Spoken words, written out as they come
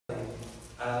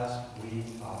as we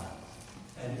are,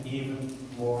 and even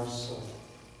more so.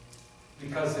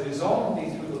 Because it is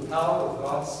only through the power of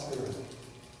God's Spirit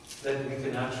that we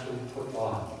can actually put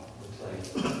on the play.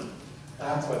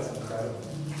 That's what's incredible.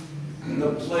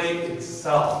 The play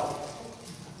itself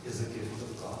is a gift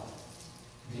of God.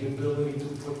 The ability to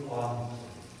put on the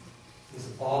play is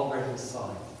already a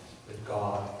sign that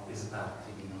God is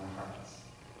acting in our hearts.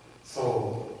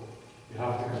 So, you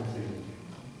have to complete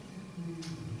it.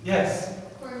 Yes?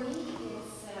 For me,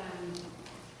 it's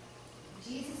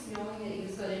Jesus knowing that he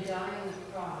was going to die on the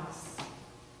cross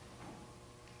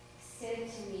said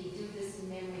to me, do this in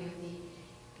memory of me.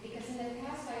 Because in the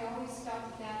past, I always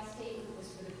thought that statement was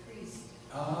for the priest.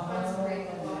 Consecrate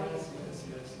the bodies.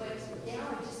 Yes. But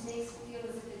now it just makes it feel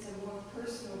as if it's a more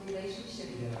personal relationship.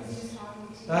 Because he's talking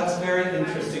to That's me. very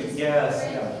interesting. Yes,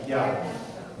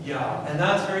 yeah. And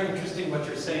that's very interesting what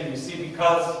you're saying. You see,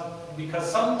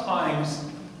 because sometimes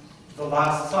the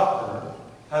Last Supper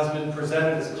has been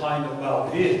presented as kind of, well,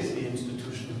 it is the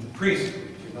institution of the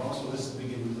priesthood, so this is the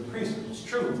beginning of the priesthood. It's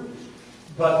true.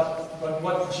 But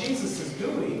what Jesus is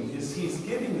doing is he's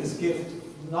giving this gift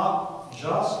not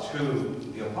just to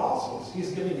the apostles,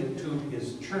 he's giving it to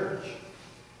his church.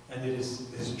 And it is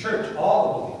his church,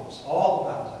 all the believers, all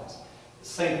the baptized.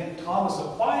 St. Thomas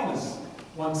Aquinas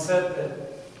once said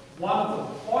that one of the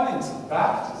points of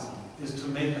baptism is to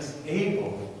make us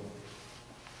able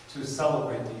to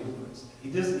celebrate the Eucharist. He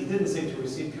didn't say to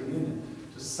receive communion,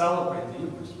 to celebrate the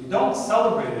Eucharist. We don't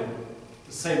celebrate it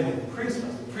the same way the priest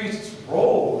does. The priest's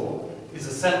role is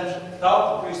essential.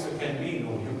 Without the priest, there can be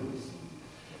no Eucharist.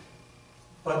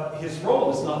 But his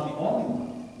role is not the only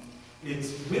one.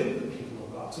 It's with the people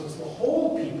of God. So it's the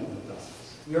whole people that does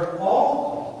this. We are all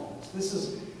called to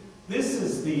this. This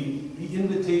is the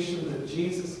invitation that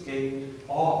Jesus gave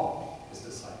all his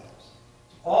disciples.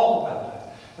 All baptized.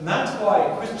 And that's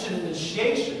why Christian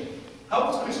initiation, how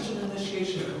is Christian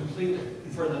initiation completed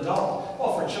for an adult?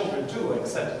 Well, for children too,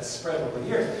 except it's spread over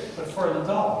years. But for an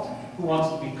adult who wants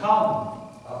to become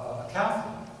a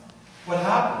Catholic, what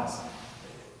happens?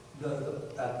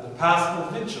 At the Paschal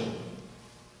Vigil,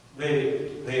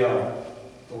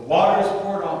 the water is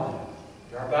poured on them.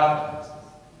 They are baptized.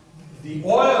 The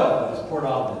oil is poured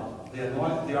on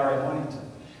them. They are anointed.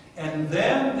 And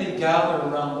then they gather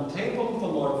around the table of the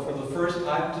Lord for the first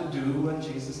time to do what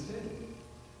Jesus did.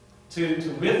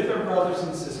 To with their brothers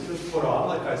and sisters, put on,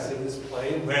 like I say, this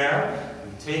play where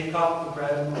we take up the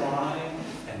bread and the wine,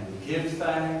 and we give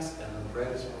thanks, and the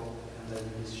bread is broken, and then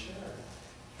it is shared.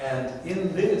 And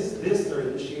in this their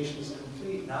initiation is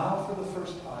complete. Now, for the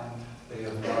first time, they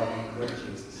have done what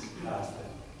Jesus asked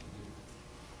them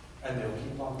to do. And they'll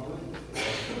keep on doing it.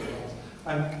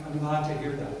 I'm glad to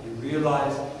hear that. You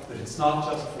realize that it's not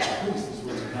just for the priest. These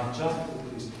words are not just for the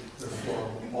priest. They're for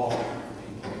all the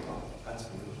people of God. That's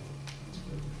good.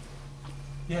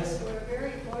 Yes? We're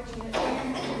very fortunate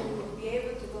to be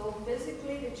able to go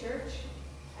physically to church.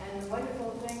 And the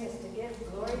wonderful thing is to give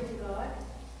glory to God.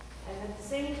 And at the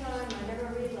same time, I never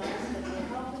realized that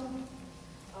we're helping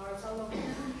our fellow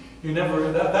men. You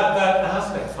never, that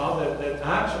aspect, huh? That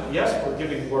actually, yes, we're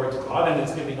giving glory to God and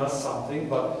it's giving us something,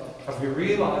 but have we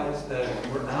realized that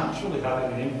we're actually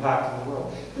having an impact in the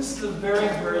world? This is a very,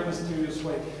 very mysterious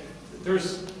way.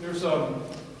 There's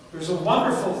a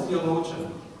wonderful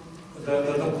theologian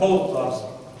that the Pope loves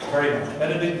very much.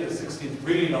 Benedict XVI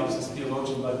really loves this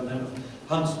theologian by the name of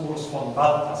Hans Urs von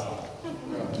Balthasar.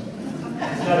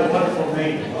 Isn't that a wonderful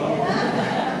name,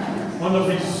 huh? One of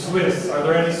these Swiss. Are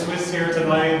there any Swiss here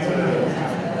tonight?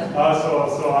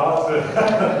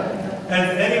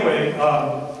 And anyway,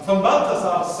 von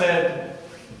Balthasar said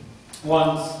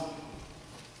once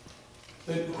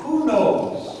that who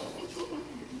knows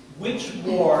which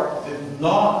war did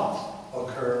not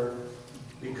occur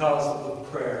because of the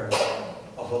prayers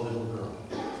of a little girl?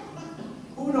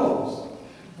 Who knows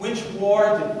which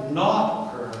war did not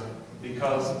occur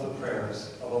because of the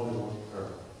prayers of a little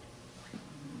girl?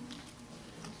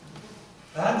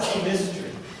 That's the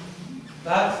mystery.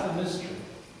 That's the mystery.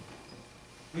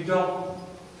 We don't.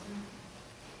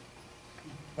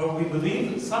 But we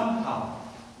believe that somehow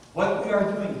what we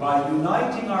are doing by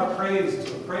uniting our praise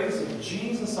to the praise of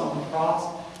Jesus on the cross,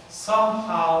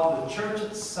 somehow the church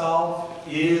itself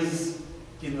is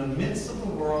in the midst of the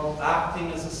world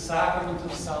acting as a sacrament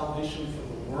of salvation for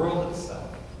the world itself.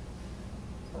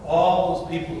 For all those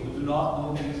people who do not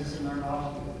know Jesus and are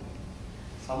not here.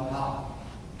 Somehow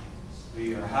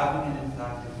we are having an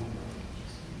impact in the world.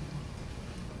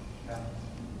 Yeah.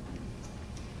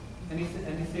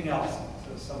 Anything else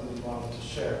that somebody wanted to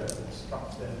share that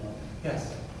struck them?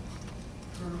 Yes?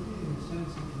 For me, in a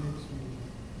sense, it makes me,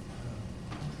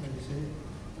 how can I say,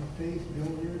 faith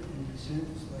builder in the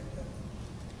sense like that.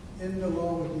 In the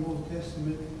law with the Old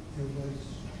Testament, it was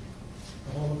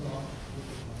the Holocaust.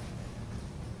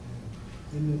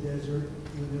 In the desert,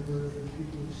 whenever the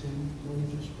people sinned,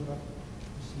 Moses put up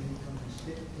a snake on a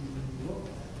stick and then he looked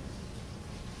at it.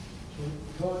 So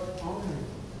God honored him,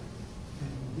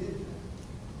 and he did that.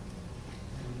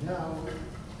 And now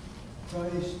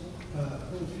Christ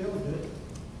fulfilled it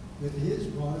with his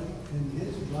body and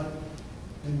his blood,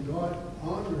 and God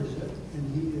honors it, and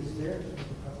he is there with the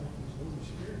power of his Holy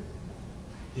Spirit.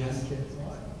 Yes. He can't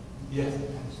lie. Yes.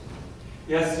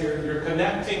 Yes, you're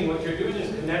connecting, what you're doing is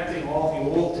connecting all the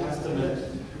Old Testament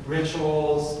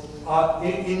rituals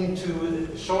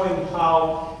into showing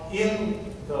how in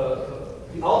the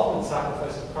ultimate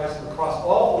sacrifice of Christ on the cross,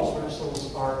 all those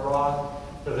rituals are brought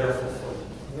to their fulfillment.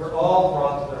 They're all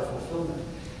brought to their fulfillment.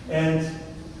 And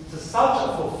to such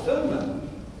a fulfillment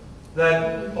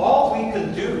that all we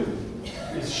can do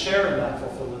is share in that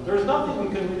fulfillment. There's nothing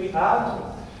we can really add to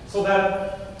it. So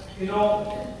that,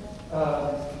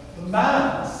 the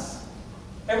Mass,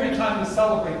 every time we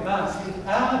celebrate Mass, it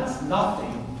adds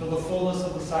nothing to the fullness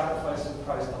of the sacrifice of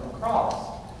Christ on the cross.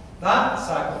 That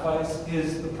sacrifice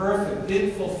is the perfect.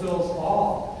 It fulfills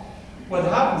all. What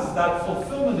happens is that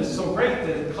fulfillment is so great that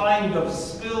it kind of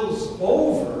spills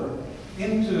over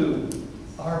into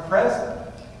our present.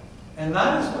 And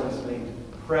that is what is made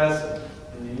present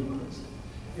in the Eucharist.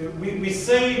 We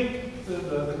say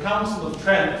the Council of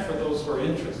Trent, for those who are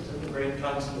interested, the great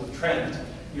Council of Trent,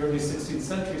 the early 16th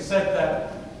century, said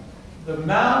that the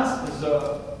Mass is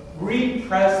a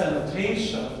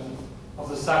representation of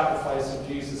the sacrifice of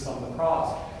Jesus on the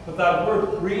cross. But that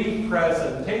word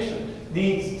representation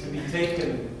needs to be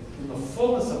taken in the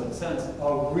fullness of its sense,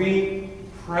 a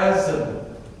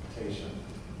representation,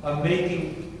 a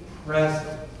making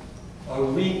present, a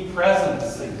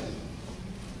represencing.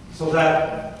 So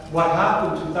that what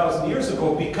happened 2,000 years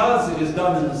ago, because it is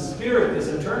done in the Spirit, is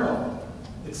eternal.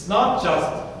 It's not just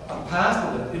a past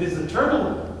event, it is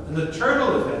eternal, an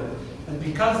eternal event. And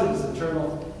because it is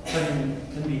eternal, can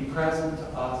be present to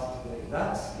us today.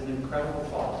 That's an incredible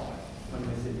thought when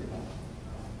we think about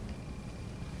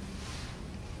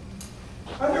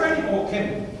it. Are there any more, Kim?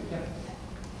 Yeah.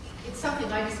 It's something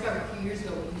I discovered a few years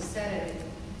ago when you said it,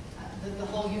 the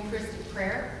whole Eucharistic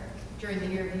prayer during the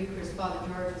year of the Eucharist. Father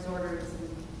George has ordered some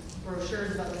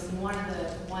brochures about this, and one of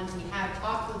the ones we have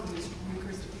talked about the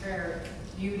Eucharistic prayer,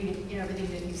 beauty, everything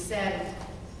that you said.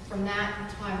 From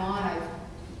that time on, I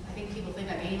think people think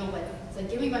I'm anal, but it's like,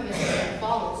 give me my message and I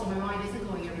follow it, so my mind isn't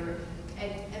going everywhere.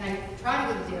 And I try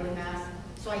to go to daily Mass,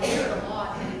 so I hear it a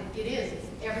lot, and it is. It's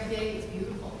every day, it's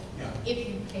beautiful. Yeah. If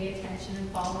you pay attention and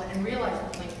follow it, and realize,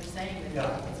 like you're saying,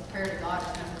 that it's a prayer to God.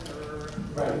 It's not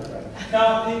Right.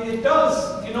 Now, it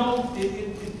does, it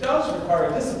does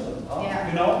require discipline, huh?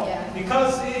 Yeah. Yeah.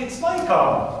 Because it's like,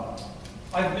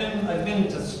 I've been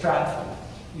to Stratford,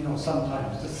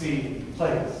 sometimes to see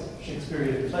plays,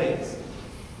 Shakespearean plays.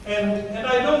 And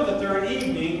I know that there are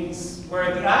evenings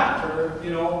where the actor,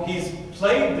 he's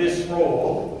played this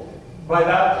role by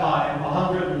that time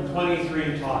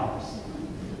 123 times,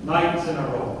 nights in a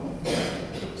row.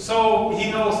 So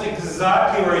he knows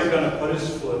exactly where he's going to put his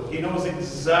foot. He knows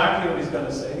exactly what he's going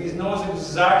to say. He knows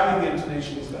exactly the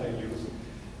intonation he's going to use.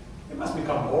 It must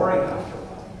become boring after a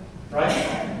while, right?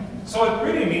 So it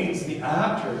really needs the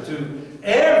actor to,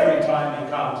 every time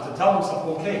he comes, to tell himself,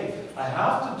 okay, I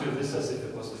have to do this as if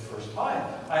it was the first time.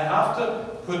 I have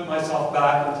to put myself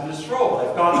back into this role.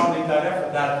 I've got to make that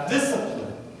effort, that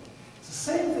discipline. It's the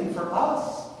same thing for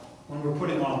us when we're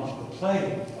putting on the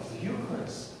play of the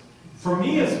Eucharist. For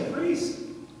me as a priest,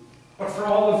 but for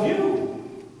all of you,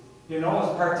 as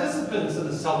participants in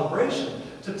the celebration,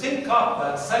 to take up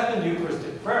that second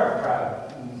Eucharistic prayer,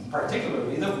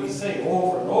 particularly, that we say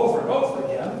over and over and over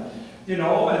again,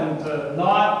 and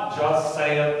not just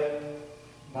say it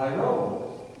by rote.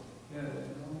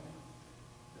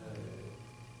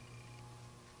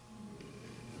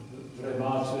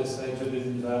 Vraiment, tu essaies de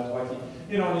l'univers,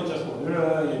 and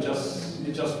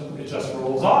it just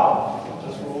rolls off. It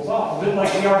just rolls off. A bit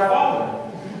like the Our Father.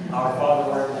 Our Father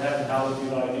who art in heaven, hallowed be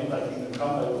thy name, thy kingdom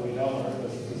come, thy will be done on earth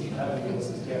as it is in heaven. Give us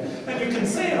this day. And you can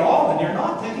say it all, and you're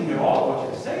not thinking at all what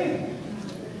you're saying.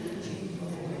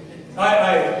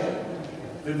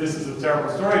 This is a terrible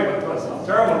story, but it's not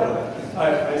terrible.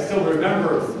 I still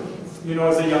remember,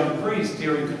 as a young priest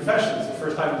hearing confessions. The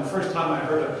first time I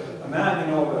heard a man,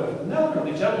 an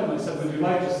elderly gentleman said, would you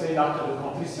like to say l'acte de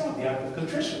contrition, the act of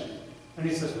contrition? And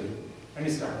he says, oui. And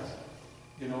he starts,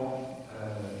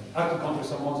 acte de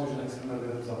contrition, mon Dieu, je n'exprime pas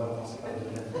vous avoir pensé par le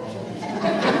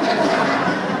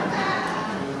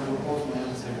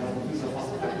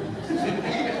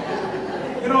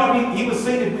You know, I mean, he was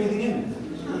saying it breathing in.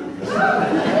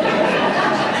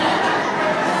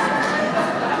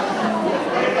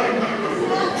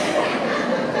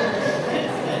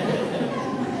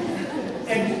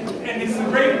 And it's a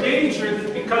great danger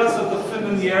that because of the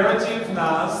familiarity of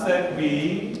Mass that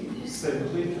we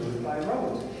simply do it by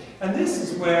rote. And this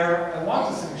is where I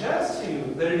want to suggest to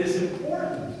you that it is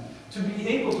important to be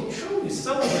able to truly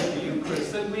celebrate the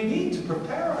Eucharist, that we need to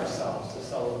prepare ourselves to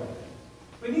celebrate it.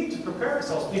 We need to prepare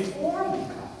ourselves before we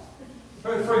come.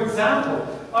 For example,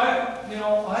 I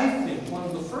think one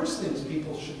of the first things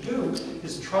people should do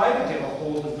is try to get a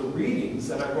hold of the readings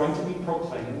that are going to be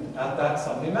proclaimed at that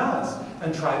Sunday Mass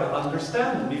and try to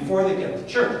understand them before they get to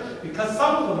church. Because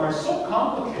some of them are so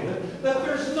complicated that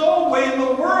there's no way in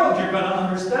the world you're going to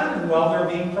understand them while they're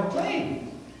being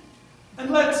proclaimed. And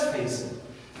let's face it,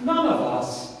 none of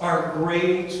us are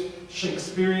great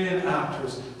Shakespearean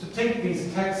actors to take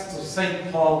these texts of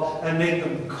St. Paul and make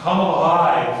them come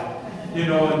alive, in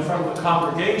front of the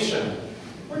congregation.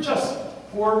 We're just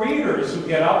poor readers who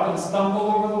get up and stumble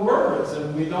over the words,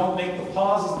 and we don't make the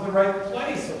pauses in the right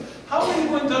place. So how are you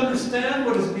going to understand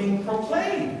what is being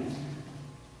proclaimed?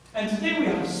 And today we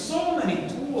have so many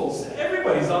tools.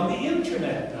 Everybody's on the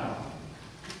internet now.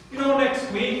 Next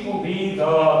week will be the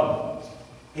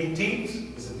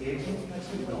 18th. Is it the 18th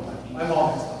next week? No, I'm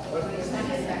all mixed up.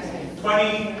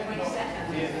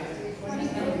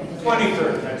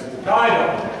 23rd next week. I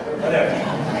don't know. Whatever.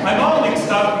 I'm all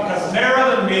mixed up because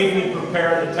Marilyn made me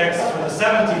prepare the text for the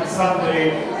 17th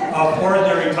Sunday of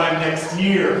Ordinary Time next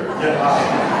year. So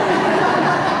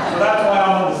that's why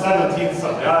I'm on the 17th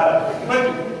Sunday.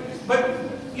 But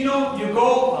you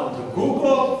go onto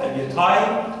Google and you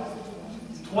type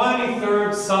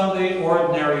 23rd Sunday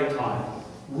Ordinary Time.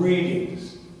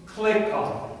 Readings. Click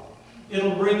on it.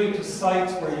 It'll bring you to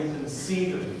sites where you can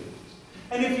see the readings.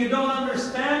 And if you don't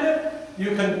understand it,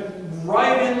 you can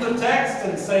write in the text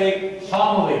and say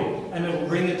homily, and it'll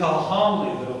bring you to a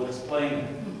homily that will explain it.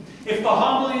 If the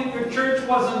homily at your church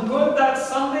wasn't good that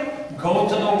Sunday, go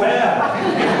to the web.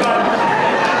 You've got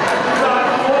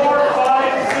 4,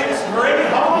 5, 6 great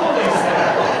homilies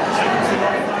there.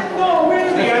 No,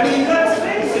 really, I mean, let's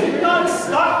face it, you're not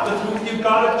stuck with who you've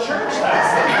got at church that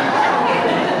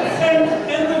Sunday.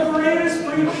 And the greatest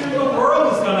preacher in the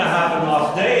world is going to have an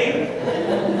off day.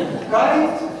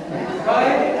 Right?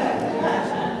 Right?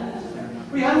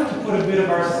 We have to put a bit of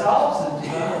ourselves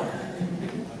into that.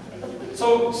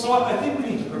 So I think we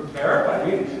need to prepare by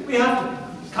reading. We have to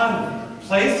kind of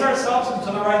place ourselves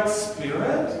into the right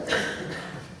spirit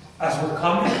as we're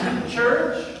coming to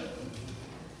church.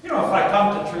 If I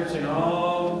come to church saying,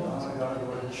 oh, I got to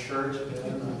go to church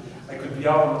again. I could be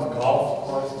out on the golf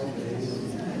course today.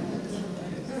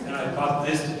 And I've got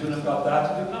this to do and I've got that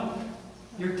to do. No.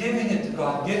 You're giving it to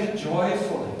God. Give it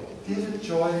joyfully. Give it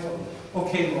joyfully.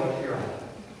 Okay, Lord, here I am.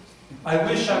 I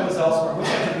wish I was elsewhere. I wish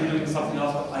I could be doing something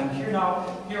else, but I'm here now.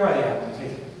 Here I am.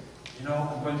 Take it.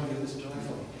 I'm going to give this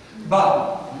joyfully.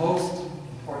 But the most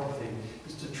important thing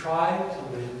is to try to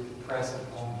live the present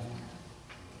moment.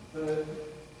 The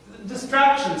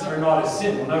distractions are not a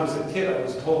sin. When I was a kid, I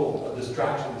was told a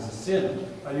distraction is a sin.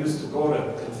 I used to go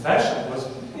to confession. It was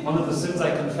one of the sins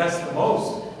I confessed the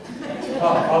most.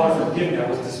 Father, forgive me, I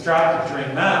was distracted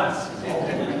during Mass.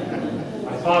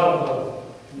 I thought of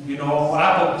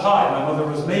apple pie my mother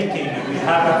was making and we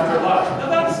had after lunch. Now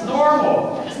that's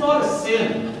normal. It's not a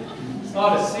sin. It's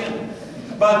not a sin.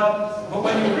 But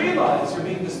when you realize you're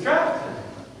being distracted,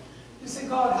 you say,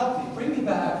 God, help me. Bring me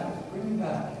back. Bring me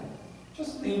back.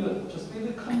 Just leave it. Just leave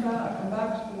it. Come back. Come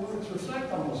back to the words.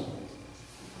 Reflect on those words.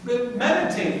 But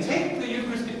meditate. Take the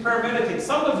Eucharistic prayer. Meditate.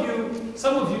 Some of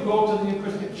you go to the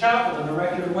Eucharistic chapel in a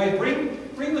regular way.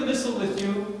 Bring the missal with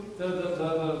you,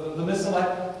 the missal,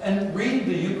 and read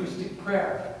the Eucharistic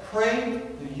prayer. Pray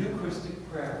the Eucharistic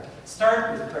prayer.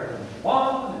 Start with prayer number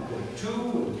 1, and go to 2,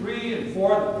 and 3, and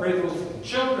 4, and pray those for the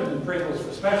children, and pray those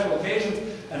for special occasions,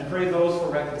 and pray those for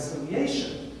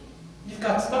reconciliation. You've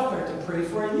got stuff there to pray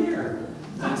for a year.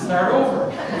 And start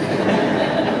over.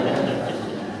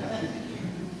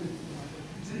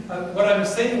 What I'm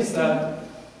saying is that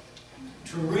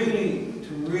to really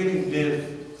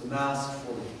live the Mass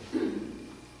fully,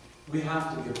 we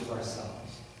have to give of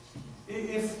ourselves.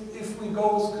 If we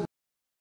go